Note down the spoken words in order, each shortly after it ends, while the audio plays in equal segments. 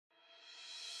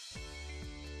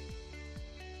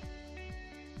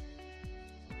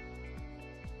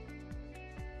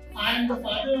I am the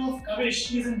father of Kavish.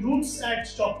 He is in Roots at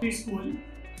Chowkri School,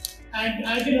 and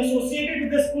I have been associated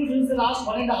with the school since the last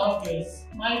 1.5 years.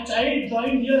 My child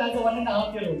joined here as a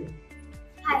 1.5-year-old.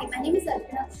 Hi, my name is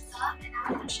Alpana and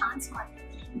I am a chance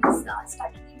model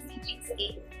starting in seedlings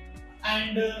again.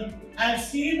 And I have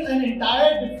seen an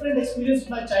entire different experience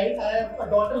with my child. I have a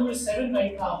daughter who is 7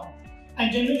 right now.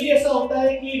 And generally ऐसा होता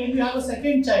है कि when you have a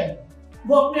second child,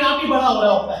 वो अपने आप ही बड़ा हो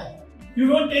रहा होता है. You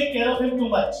don't take care of him too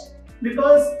much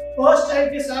because first child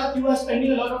के साथ you are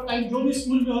spending a lot of time. जो भी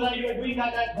स्कूल में हो रहा है, you are doing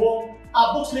that at home.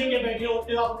 आप बुक्स लेके बैठे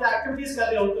होते हो, आप अपने एक्टिविटीज कर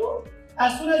रहे होते हो.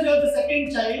 As soon as you have the second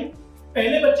child,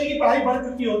 पहले बच्चे की पढ़ाई बढ़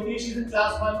चुकी होती है. She is in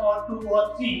class 1 or 2 or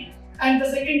 3, and the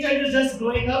second child is just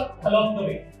growing up along the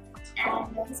way.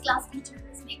 And his class teacher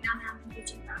is Meghna ma'am in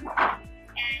Gurgaon.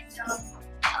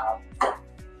 And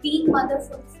being mother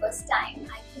for the first time,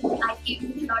 I think I came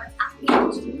with a lot of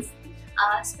apprehensions,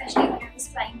 especially when I was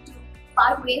trying to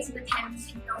part ways with him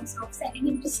in terms of sending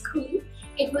him to school.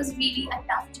 It was really a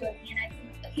tough journey, and I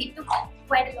think he took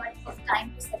quite a lot of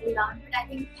time to settle down. But I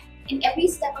think in every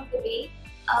step of the way,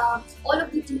 all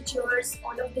of the teachers,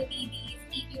 all of the DDs,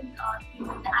 even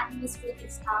the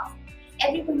administrative staff,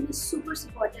 everyone was super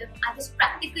supportive. I was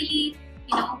practically,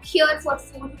 here for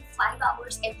 4 to 5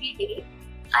 hours every day,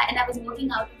 and I was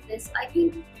working out of this. I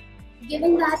think,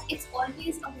 given that it's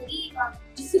always a very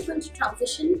difficult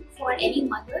transition for any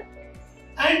mother.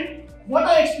 And what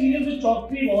I experienced with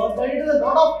Chowkri was that it is a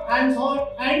lot of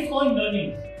hands-on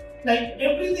learning. Like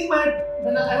everything,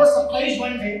 when I was surprised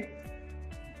one day.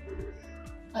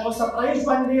 We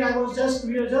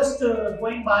were just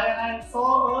going by and I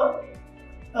saw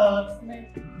a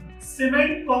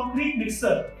cement concrete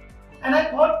mixer, and I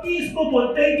thought कि इसको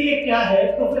बोलते हैं कि ये क्या है.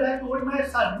 तो फिर I told my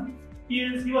son, he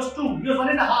was 2, he was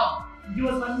 1.5, he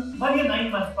was 1 year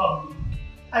 9 months probably.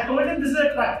 I told him this is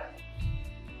a truck,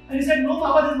 and he said, no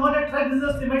Papa, this is not a truck, this is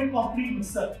a cement concrete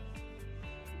mixer.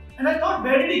 And I thought,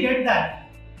 where did he get that?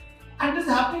 And this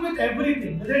is happening with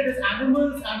everything, whether it is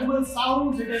animal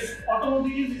sounds, it is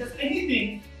automobiles, it is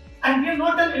anything, and we have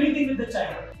not done anything with the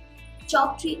child.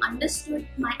 Chowkri understood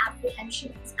my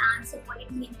apprehensions and supported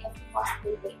me in every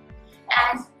possible way.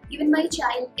 And even my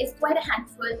child is quite a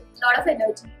handful, a lot of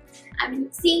energy. I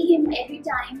mean, seeing him every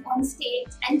time on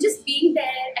stage and just being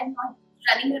there and not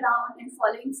running around and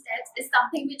following steps is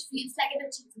something which feels like an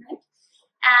achievement.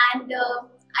 And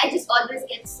I just always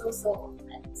get so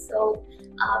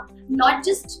not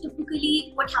just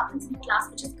typically what happens in the class,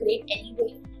 which is great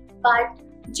anyway, but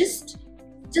just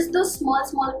those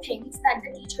small things that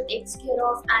the teacher takes care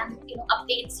of and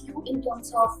updates you in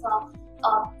terms of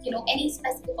any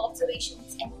specific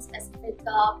observations, any specific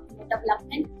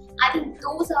development. I think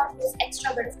those are those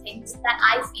extra bit of things that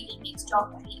I feel makes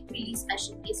Chowkri a really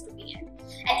special place to be in.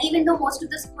 And even though most of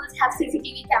the schools have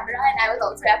CCTV camera, and I was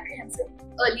also apprehensive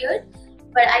earlier,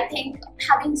 but I think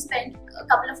having spent a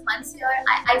couple of months here,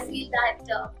 I feel that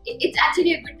it's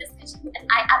actually a good decision, and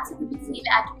I absolutely feel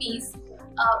at peace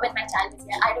when my child is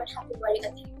here. I don't have to worry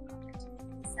a thing about it.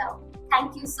 So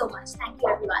thank you so much. Thank you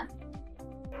everyone.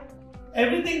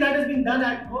 Everything that has been done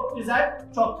is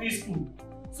at Chowkri School.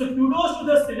 So kudos to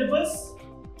the syllabus,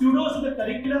 kudos to the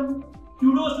curriculum,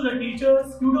 kudos to the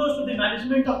teachers, kudos to the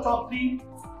management of Chowkri.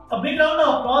 A big round of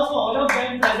applause for all of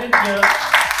them present here.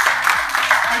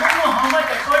 I don't know how much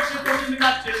effort they put in with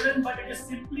our children, but it is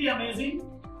simply amazing.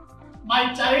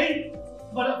 My child,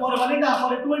 for a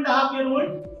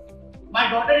 2.5-year-old, my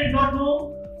daughter did not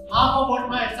know half of what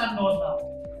my son knows now.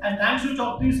 And thanks to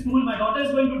Chowkri School, my daughter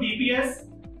is going to DPS,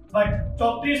 but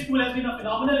Chowkri School has been a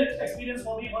phenomenal experience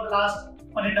for me for the last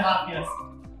 1.5 years.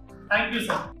 Thank you,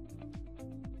 sir.